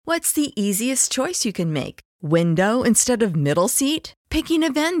What's the easiest choice you can make? Window instead of middle seat? Picking a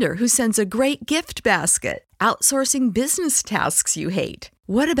vendor who sends a great gift basket? Outsourcing business tasks you hate?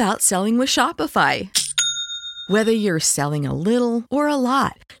 What about selling with Shopify? Whether you're selling a little or a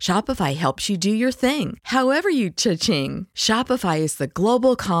lot, Shopify helps you do your thing, however you cha-ching. Shopify is the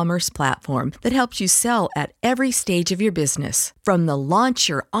global commerce platform that helps you sell at every stage of your business. From the launch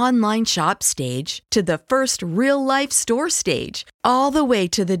your online shop stage to the first real-life store stage, all the way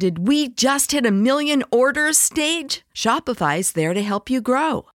to the did we just hit a million orders stage. Shopify's there to help you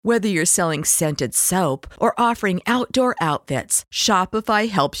grow. Whether you're selling scented soap or offering outdoor outfits, Shopify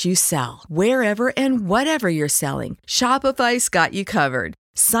helps you sell. Wherever and whatever you're selling, Shopify's got you covered.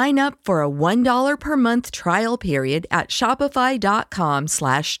 Sign up for a $1 per month trial period at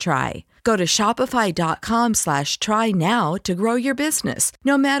shopify.com/try. Go to shopify.com/try now to grow your business,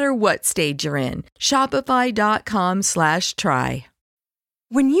 no matter what stage you're in. Shopify.com/try.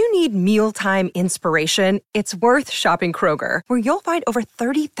 When you need mealtime inspiration, it's worth shopping Kroger, where you'll find over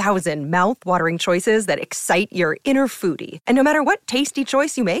 30,000 mouth-watering choices that excite your inner foodie. And no matter what tasty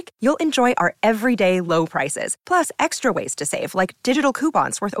choice you make, you'll enjoy our everyday low prices, plus extra ways to save, like digital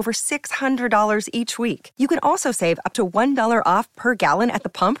coupons worth over $600 each week. You can also save up to $1 off per gallon at the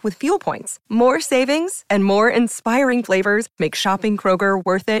pump with fuel points. More savings and more inspiring flavors make shopping Kroger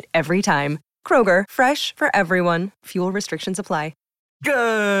worth it every time. Kroger, fresh for everyone. Fuel restrictions apply.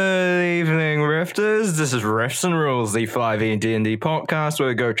 Good evening, Rifters. This is Rifts and Rules, the 5e D&D podcast where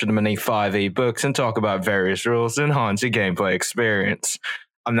we go through the many 5e books and talk about various rules to enhance your gameplay experience.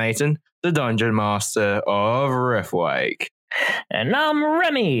 I'm Nathan, the Dungeon Master of Riftwake. And I'm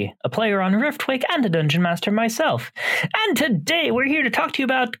Remy, a player on Riftwake and a Dungeon Master myself. And today we're here to talk to you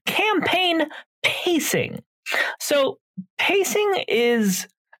about campaign pacing. So, pacing is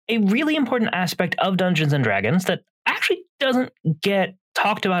a really important aspect of Dungeons & Dragons that actually doesn't get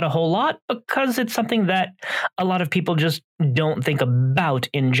talked about a whole lot because it's something that a lot of people just don't think about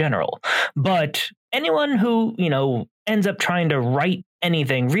in general. But anyone who, ends up trying to write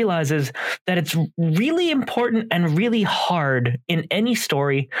anything realizes that it's really important and really hard in any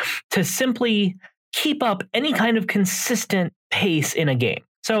story to simply keep up any kind of consistent pace in a game.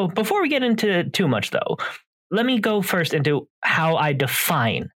 So before we get into too much, though, let me go first into how I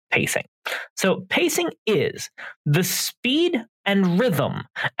define pacing. So pacing is the speed and rhythm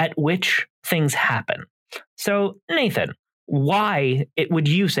at which things happen. So Nathan, why would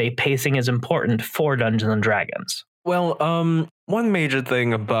you say pacing is important for Dungeons and Dragons? Well, one major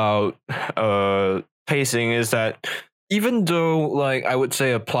thing about pacing is that even though, I would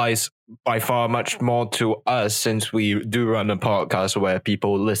say applies by far much more to us since we do run a podcast where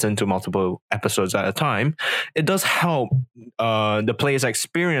people listen to multiple episodes at a time, it does help the player's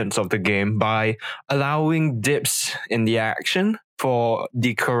experience of the game by allowing dips in the action for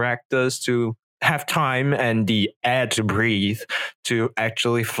the characters to have time and the air to breathe to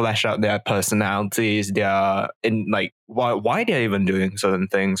actually flesh out their personalities, why they're even doing certain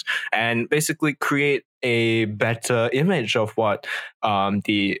things, and basically create a better image of what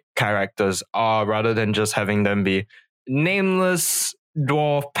the characters are, rather than just having them be nameless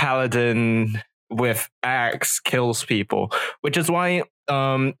dwarf paladin with axe kills people. Which is why,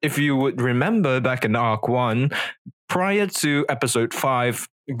 if you would remember back in Arc 1, prior to episode 5,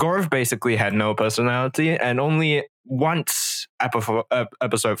 Gorv basically had no personality, and only once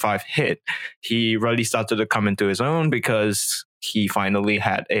episode 5 hit, he really started to come into his own because he finally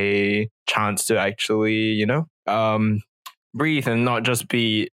had a chance to actually, breathe and not just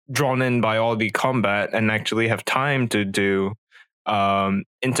be drawn in by all the combat and actually have time to do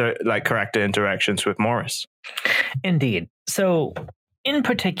character interactions with Morris. Indeed. So in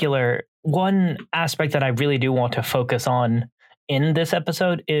particular, one aspect that I really do want to focus on in this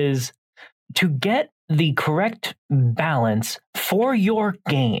episode is to get the correct balance for your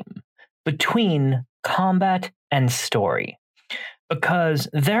game between combat and story. Because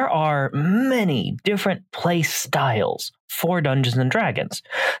there are many different play styles for Dungeons and Dragons.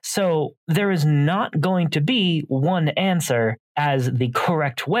 So there is not going to be one answer as the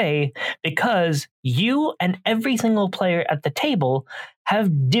correct way, because you and every single player at the table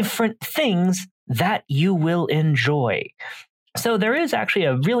have different things that you will enjoy. So there is actually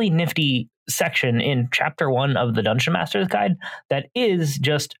a really nifty section in Chapter 1 of the Dungeon Master's Guide that is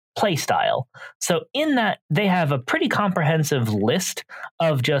just playstyle. So in that, they have a pretty comprehensive list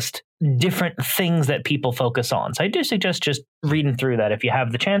of just different things that people focus on. So I do suggest just reading through that if you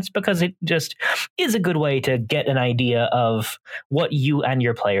have the chance, because it just is a good way to get an idea of what you and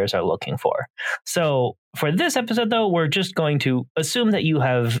your players are looking for. So for this episode, though, we're just going to assume that you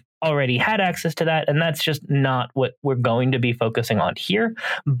have already had access to that, and that's just not what we're going to be focusing on here,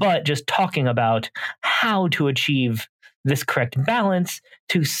 but just talking about how to achieve this correct balance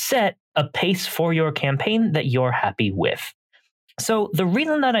to set a pace for your campaign that you're happy with. So the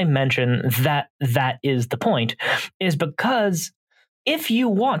reason that I mention that is the point is because if you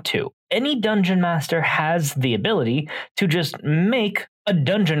want to, any dungeon master has the ability to just make a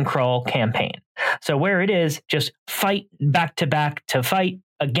dungeon crawl campaign. So where it is, just fight back to back to fight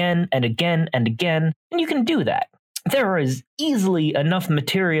again and again and again, and you can do that. There is easily enough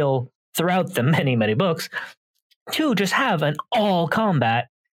material throughout the many, many books to just have an all combat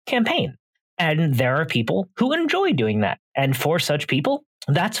campaign. And there are people who enjoy doing that. And for such people,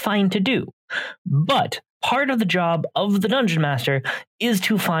 that's fine to do. But part of the job of the Dungeon Master is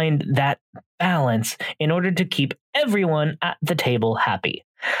to find that balance in order to keep everyone at the table happy.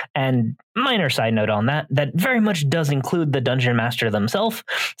 And minor side note on that very much does include the Dungeon Master themselves.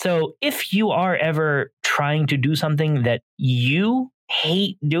 So if you are ever trying to do something that you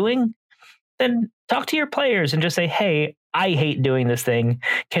hate doing, then talk to your players and just say, hey, I hate doing this thing.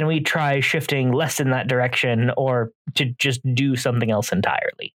 Can we try shifting less in that direction or to just do something else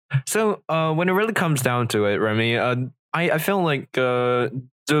entirely? So when it really comes down to it, Remy, I feel like the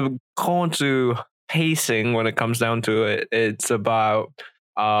call to pacing when it comes down to it, it's about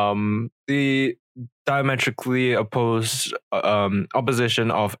the diametrically opposed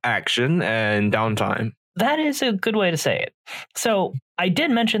opposition of action and downtime. That is a good way to say it. So I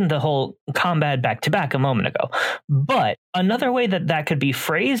did mention the whole combat back-to-back a moment ago, but another way that could be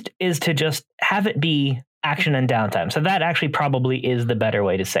phrased is to just have it be action and downtime. So that actually probably is the better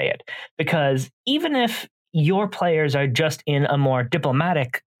way to say it, because even if your players are just in a more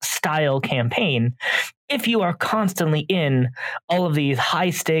diplomatic style campaign, if you are constantly in all of these high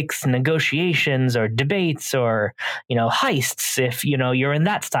stakes negotiations or debates or, heists, if, you're in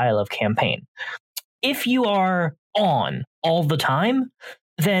that style of campaign, if you are on all the time,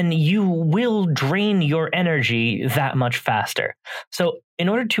 then you will drain your energy that much faster. So in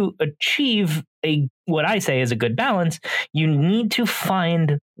order to achieve what I say is a good balance, you need to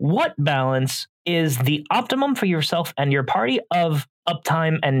find what balance is the optimum for yourself and your party of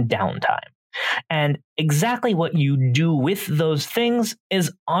uptime and downtime. And exactly what you do with those things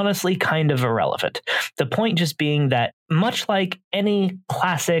is honestly kind of irrelevant. The point just being that much like any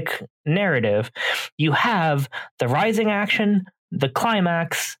classic narrative, you have the rising action, the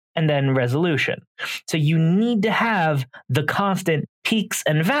climax, and then resolution. So you need to have the constant peaks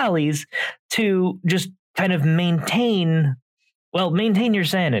and valleys to just kind of maintain your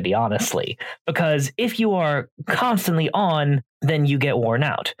sanity, honestly. Because if you are constantly on, then you get worn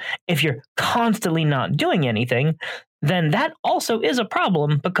out. If you're constantly not doing anything, then that also is a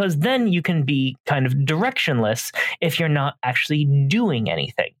problem, because then you can be kind of directionless if you're not actually doing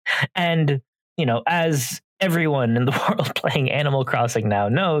anything. And, as everyone in the world playing Animal Crossing now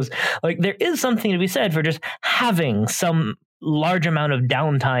knows, there is something to be said for just having some large amount of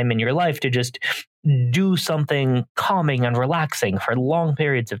downtime in your life to just do something calming and relaxing for long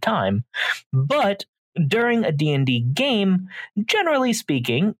periods of time. But during a D&D game, generally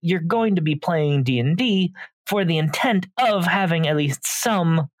speaking, you're going to be playing D&D for the intent of having at least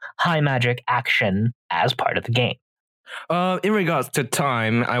some high magic action as part of the game. In regards to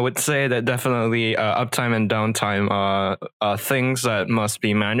time, I would say that definitely uptime and downtime are things that must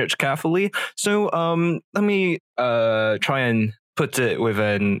be managed carefully. So let me try and put it with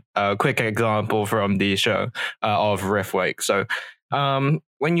a quick example from the show of Riftwake. So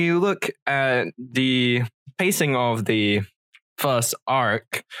when you look at the pacing of the first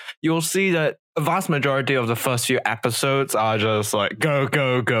arc, you'll see that a vast majority of the first few episodes are just like go,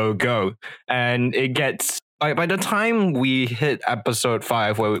 go, go, go. And it gets... By the time we hit episode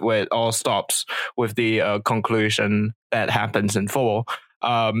 5, where it all stops with the conclusion that happens in 4,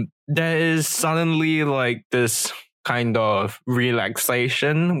 there is suddenly this kind of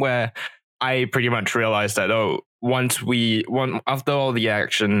relaxation where I pretty much realized that, after all the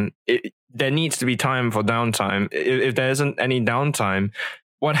action, there needs to be time for downtime. If there isn't any downtime,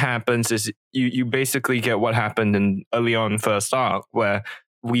 what happens is you basically get what happened in early on first arc, where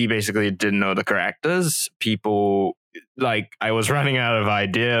we basically didn't know the characters. People, I was running out of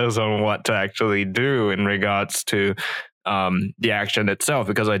ideas on what to actually do in regards to the action itself,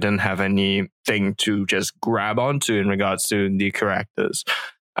 because I didn't have anything to just grab onto in regards to the characters.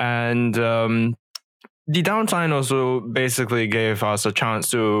 And the downtime also basically gave us a chance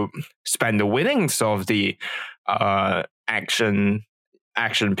to spend the winnings of the action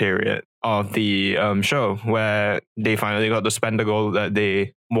period of the show, where they finally got to spend the gold that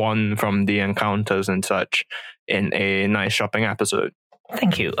they won from the encounters and such in a nice shopping episode.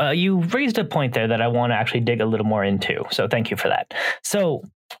 Thank you. You raised a point there that I want to actually dig a little more into. So thank you for that. So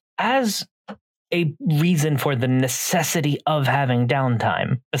as a reason for the necessity of having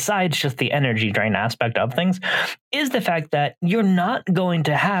downtime, besides just the energy drain aspect of things, is the fact that you're not going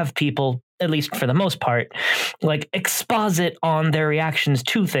to have people, at least for the most part, like exposit on their reactions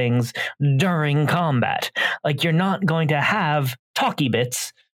to things during combat. Like you're not going to have talky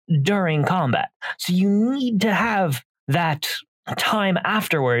bits during combat. So you need to have that time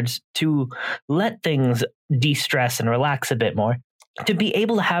afterwards to let things de-stress and relax a bit more, to be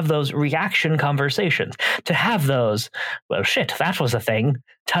able to have those reaction conversations, to have those, well, shit, that was a thing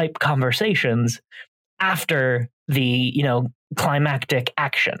type conversations after the, climactic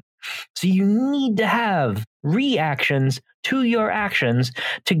action. So you need to have reactions to your actions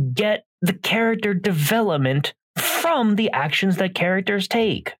to get the character development from the actions that characters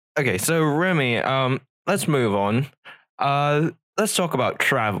take. Okay, so Remy, let's move on. Let's talk about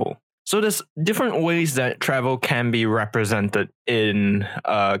travel. So there's different ways that travel can be represented in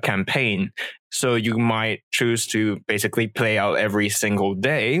a campaign. So you might choose to basically play out every single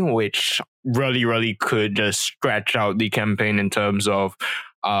day, which really could just stretch out the campaign in terms of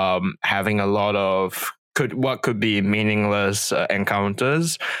having a lot of what could be meaningless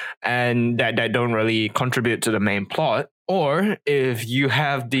encounters and that don't really contribute to the main plot. Or if you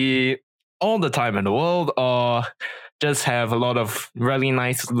have all the time in the world, or just have a lot of really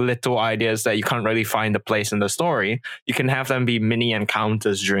nice little ideas that you can't really find a place in the story, you can have them be mini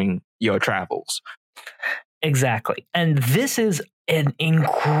encounters during your travels. Exactly. And this is an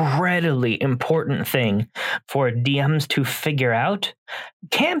incredibly important thing for DMs to figure out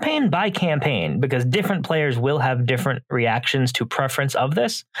campaign by campaign, because different players will have different reactions to preference of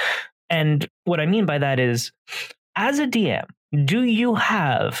this. And what I mean by that is, as a DM, do you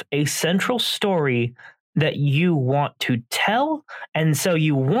have a central story that you want to tell, and so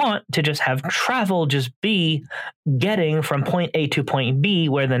you want to just have travel just be getting from point A to point B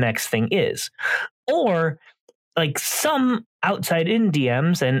where the next thing is? Or like some outside in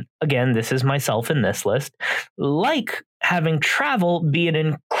DMs, and again, this is myself in this list, like having travel be an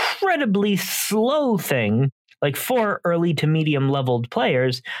incredibly slow thing, like for early to medium leveled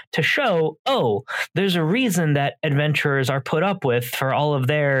players, to show, oh, there's a reason that adventurers are put up with for all of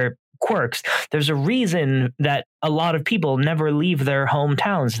their quirks. There's a reason that a lot of people never leave their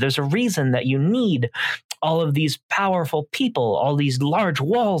hometowns. There's a reason that you need all of these powerful people, all these large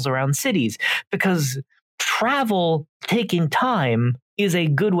walls around cities, because travel taking time is a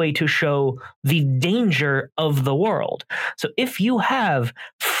good way to show the danger of the world. So if you have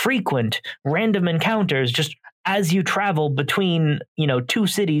frequent random encounters just as you travel between, two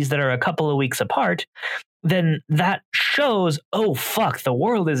cities that are a couple of weeks apart, then that shows, oh, fuck, the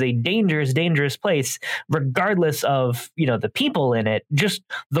world is a dangerous place, regardless of, the people in it. Just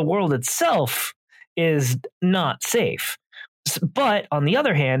the world itself is not safe. But on the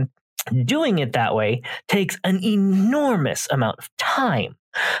other hand, doing it that way takes an enormous amount of time.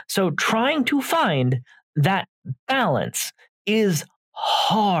 So trying to find that balance is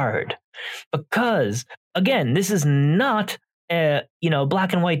hard, because, again, this is not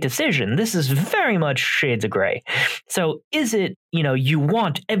black and white decision. This is very much shades of gray. So is it, you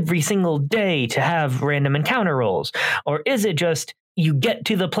want every single day to have random encounter rolls? Or is it just you get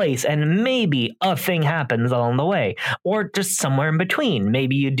to the place and maybe a thing happens along the way? Or just somewhere in between?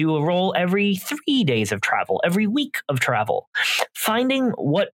 Maybe you do a roll every 3 days of travel, every week of travel. Finding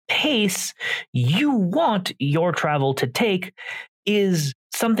what pace you want your travel to take is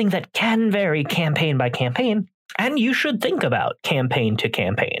something that can vary campaign by campaign. And you should think about campaign to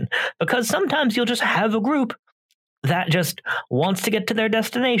campaign, because sometimes you'll just have a group that just wants to get to their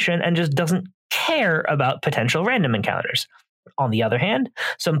destination and just doesn't care about potential random encounters. On the other hand,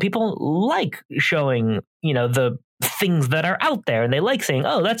 some people like showing, the things that are out there, and they like saying,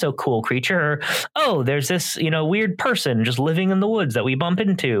 oh, that's a cool creature, or, oh, there's this, weird person just living in the woods that we bump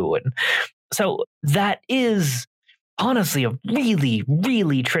into. And so that is honestly a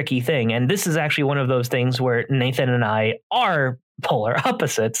really tricky thing. And this is actually one of those things where Nathan and I are polar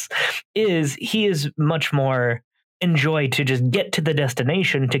opposites. He is much more enjoy to just get to the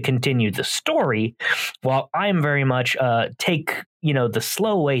destination to continue the story, while I'm very much take the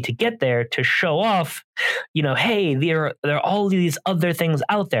slow way to get there to show off, hey, there are all these other things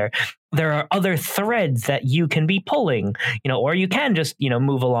out there. There are other threads that you can be pulling, or you can just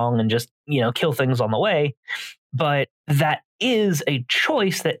move along and just kill things on the way. But that is a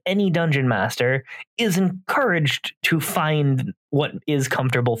choice that any dungeon master is encouraged to find what is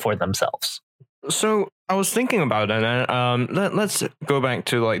comfortable for themselves. So I was thinking about it, and let's go back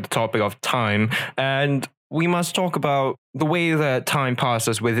to like the topic of time, and we must talk about the way that time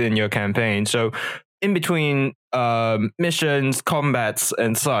passes within your campaign. So in between missions, combats,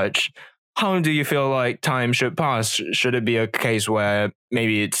 and such, how do you feel like time should pass? Should it be a case where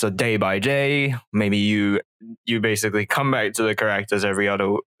maybe it's a day by day? Maybe you basically come back to the characters every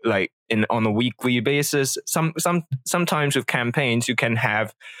other, like on a weekly basis. Sometimes with campaigns you can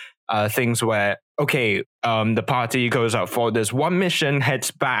have things where, okay, the party goes out for this one mission,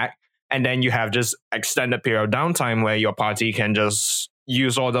 heads back, and then you have just extended period of downtime where your party can just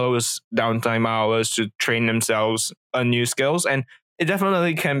use all those downtime hours to train themselves on new skills. And it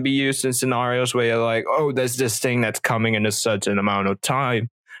definitely can be used in scenarios where you're like, oh, there's this thing that's coming in a certain amount of time,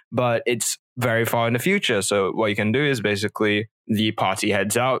 but it's very far in the future. So what you can do is basically the party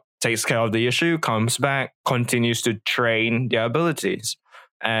heads out, takes care of the issue, comes back, continues to train their abilities.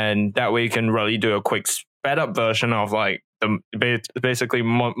 And that way you can really do a quick sped up version of like basically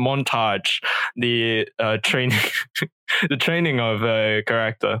montage the training the training of a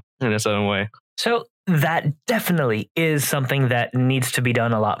character in a certain way. So that definitely is something that needs to be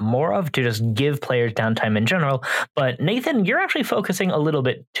done a lot more of, to just give players downtime in general. But Nathan, you're actually focusing a little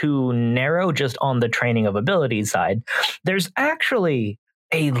bit too narrow just on the training of abilities side. There's actually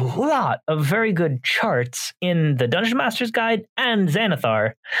a lot of very good charts in the Dungeon Master's Guide and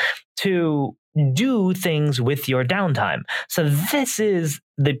Xanathar to do things with your downtime. So this is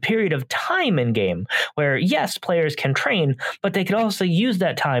the period of time in game where, yes, players can train, but they could also use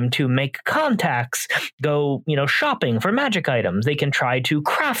that time to make contacts, go, shopping for magic items. They can try to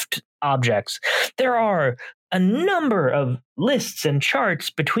craft objects. There are a number of lists and charts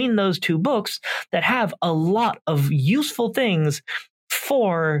between those two books that have a lot of useful things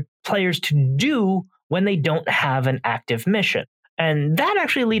for players to do when they don't have an active mission. And that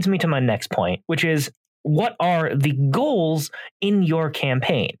actually leads me to my next point, which is, what are the goals in your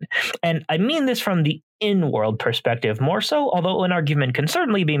campaign? And I mean this from the in-world perspective more so, although an argument can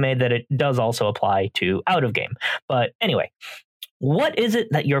certainly be made that it does also apply to out-of-game. But anyway, what is it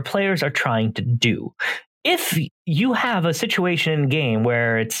that your players are trying to do? If you have a situation in game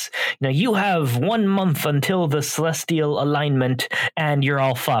where it's, you have 1 month until the celestial alignment and you're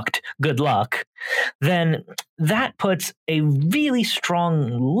all fucked, good luck, then that puts a really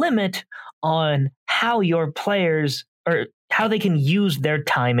strong limit on how your players, or how they can use their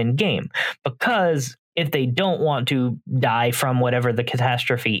time in game. Because if they don't want to die from whatever the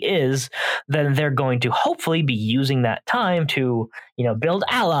catastrophe is, then they're going to hopefully be using that time to, build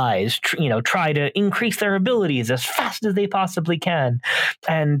allies, try to increase their abilities as fast as they possibly can,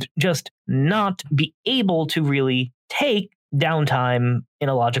 and just not be able to really take downtime in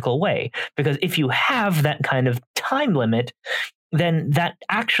a logical way. Because if you have that kind of time limit, then that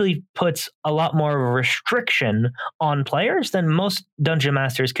actually puts a lot more of a restriction on players than most dungeon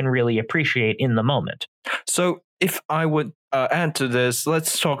masters can really appreciate in the moment. So if I would add to this,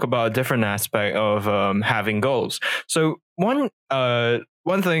 let's talk about a different aspect of having goals. So one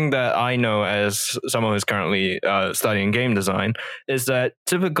thing that I know as someone who's currently studying game design is that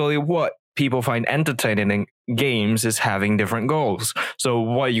typically what people find entertaining in games is having different goals. So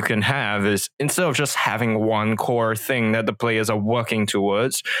what you can have is, instead of just having one core thing that the players are working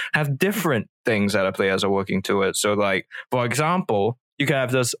towards, have different things that the players are working towards. So like, for example, you can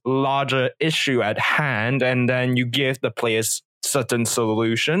have this larger issue at hand, and then you give the players certain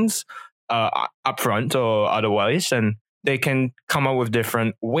solutions upfront or otherwise, and they can come up with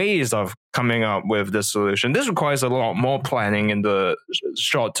different ways of coming up with the solution. This requires a lot more planning in the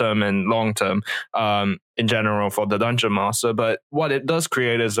short term and long term in general for the Dungeon Master. But what it does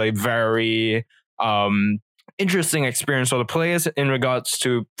create is a very interesting experience for the players in regards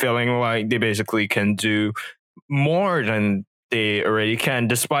to feeling like they basically can do more than they already can,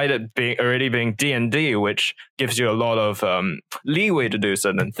 despite it already being D&D, which gives you a lot of leeway to do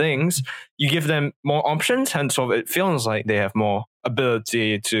certain things. You give them more options, hence it feels like they have more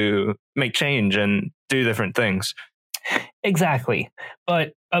ability to make change and do different things. Exactly.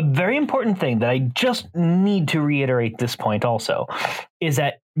 But a very important thing that I just need to reiterate this point also is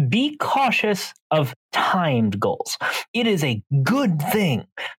that be cautious of timed goals. It is a good thing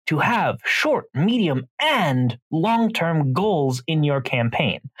to have short, medium, and long-term goals in your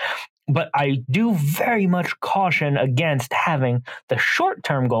campaign. But I do very much caution against having the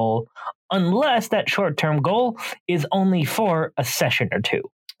short-term goal unless that short-term goal is only for a session or two.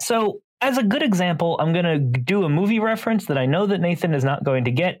 So as a good example, I'm going to do a movie reference that I know that Nathan is not going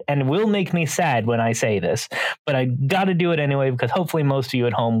to get and will make me sad when I say this, but I got to do it anyway because hopefully most of you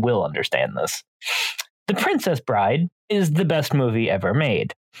at home will understand this. The Princess Bride is the best movie ever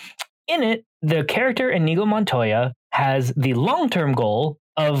made. In it, the character Inigo Montoya has the long-term goal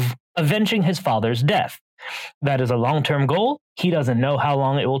of avenging his father's death. That is a long-term goal. He doesn't know how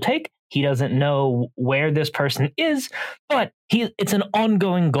long it will take. He doesn't know where this person is, but it's an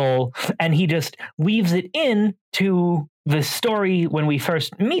ongoing goal, and he just weaves it in to the story when we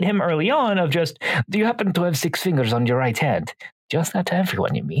first meet him early on of just, do you happen to have 6 fingers on your right hand? Just that to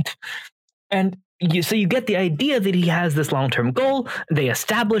everyone you meet. And so you get the idea that he has this long-term goal. They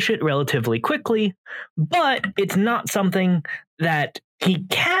establish it relatively quickly, but it's not something that he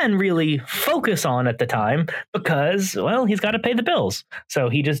can really focus on at the time because, well, he's got to pay the bills. So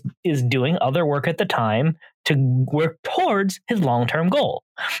he just is doing other work at the time to work towards his long-term goal.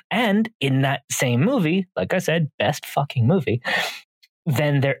 And in that same movie, like I said, best fucking movie,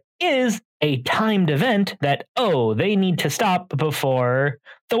 then there is a timed event that, they need to stop before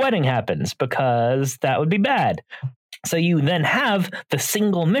the wedding happens because that would be bad. So you then have the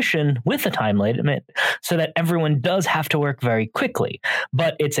single mission with a time limit so that everyone does have to work very quickly.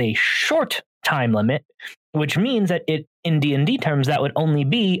 But it's a short time limit, which means that in D&D terms, that would only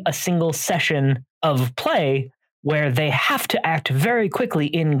be a single session of play where they have to act very quickly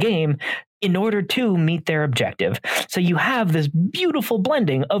in-game in order to meet their objective. So you have this beautiful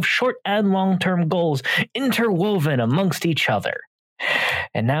blending of short and long-term goals interwoven amongst each other.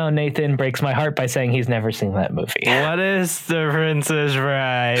 And now Nathan breaks my heart by saying he's never seen that movie. What is The Princess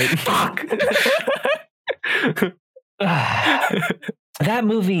Bride? Fuck! That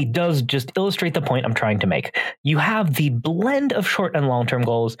movie does just illustrate the point I'm trying to make. You have the blend of short and long-term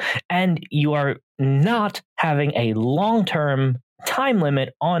goals, and you are not having a long-term time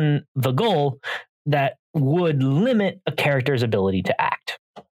limit on the goal that would limit a character's ability to act.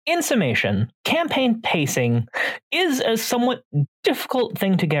 In summation, campaign pacing is a somewhat difficult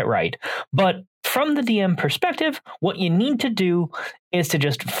thing to get right, but from the DM perspective, what you need to do is to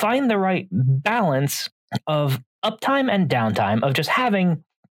just find the right balance of uptime and downtime, of just having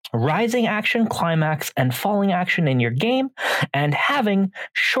rising action, climax, and falling action in your game, and having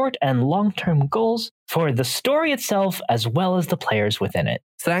short and long-term goals for the story itself as well as the players within it.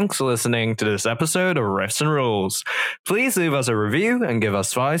 Thanks for listening to this episode of Riffs and Rules. Please leave us a review and give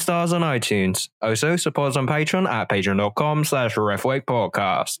us 5 stars on iTunes. Also, support us on Patreon at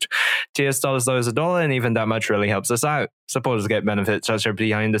patreon.com/RiffWakePodcast. Tier stars those $1, and even that much really helps us out. Supporters get benefits such as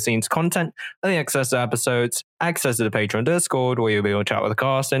behind-the-scenes content, early access to episodes, access to the Patreon Discord, where you'll be able to chat with the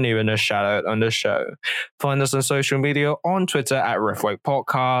cast, and even a shout-out on the show. Find us on social media on Twitter at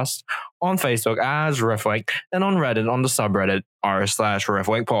RiffWakePodcast, on Facebook as Riffwake, and on Reddit on the subreddit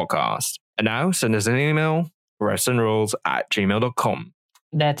r/RiffWakePodcast. And now, send us an email, riffsandrules@gmail.com.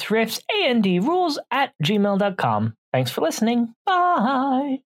 That's riffsandrules@gmail.com. Thanks for listening.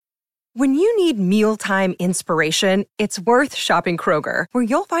 Bye! When you need mealtime inspiration, it's worth shopping Kroger, where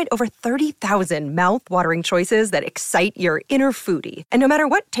you'll find over 30,000 mouth-watering choices that excite your inner foodie. And no matter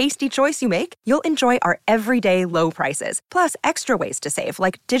what tasty choice you make, you'll enjoy our everyday low prices, plus extra ways to save,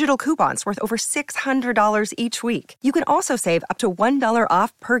 like digital coupons worth over $600 each week. You can also save up to $1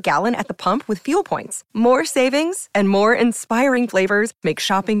 off per gallon at the pump with fuel points. More savings and more inspiring flavors make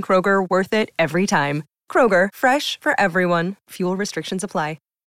shopping Kroger worth it every time. Kroger, fresh for everyone. Fuel restrictions apply.